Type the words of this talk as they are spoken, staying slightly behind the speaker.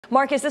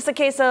Mark, is this a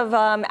case of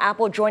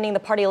Apple joining the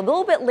party a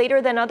little bit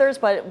later than others,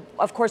 but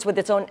of course with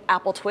its own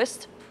Apple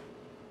twist?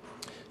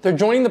 They're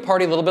joining the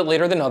party a little bit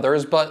later than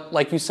others, but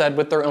like you said,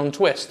 with their own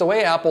twist. The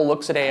way Apple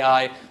looks at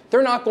AI,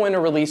 they're not going to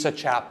release a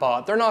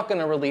chatbot. They're not going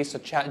to release a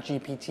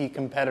ChatGPT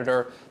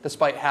competitor,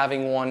 despite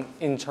having one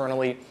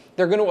internally.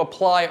 They're going to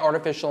apply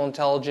artificial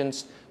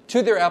intelligence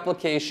to their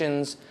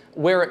applications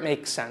where it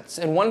makes sense.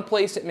 And one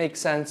place it makes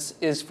sense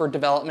is for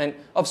development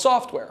of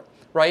software.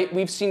 Right?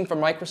 We've seen from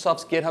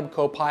Microsoft's GitHub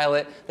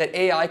Copilot that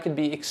AI could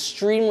be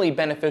extremely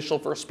beneficial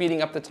for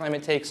speeding up the time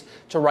it takes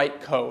to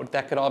write code.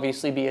 That could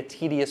obviously be a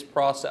tedious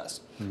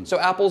process. So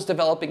Apple's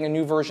developing a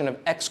new version of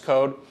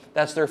Xcode,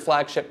 that's their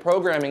flagship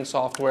programming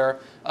software,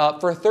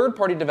 for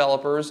third-party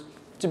developers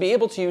to be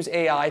able to use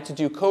AI to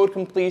do code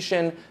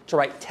completion, to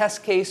write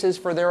test cases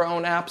for their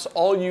own apps,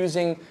 all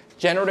using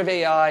generative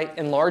AI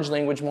and large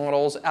language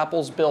models.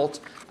 Apple's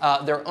built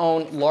their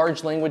own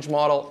large language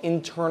model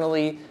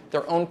internally,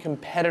 their own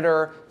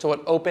competitor to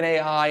what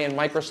OpenAI and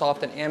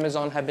Microsoft and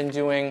Amazon have been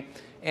doing.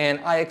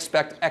 And I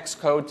expect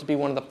Xcode to be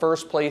one of the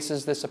first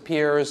places this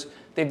appears.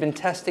 They've been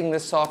testing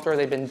this software.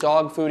 They've been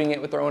dog fooding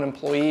it with their own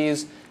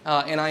employees.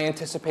 And I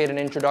anticipate an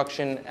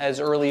introduction as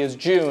early as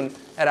June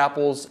at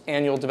Apple's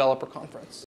annual developer conference.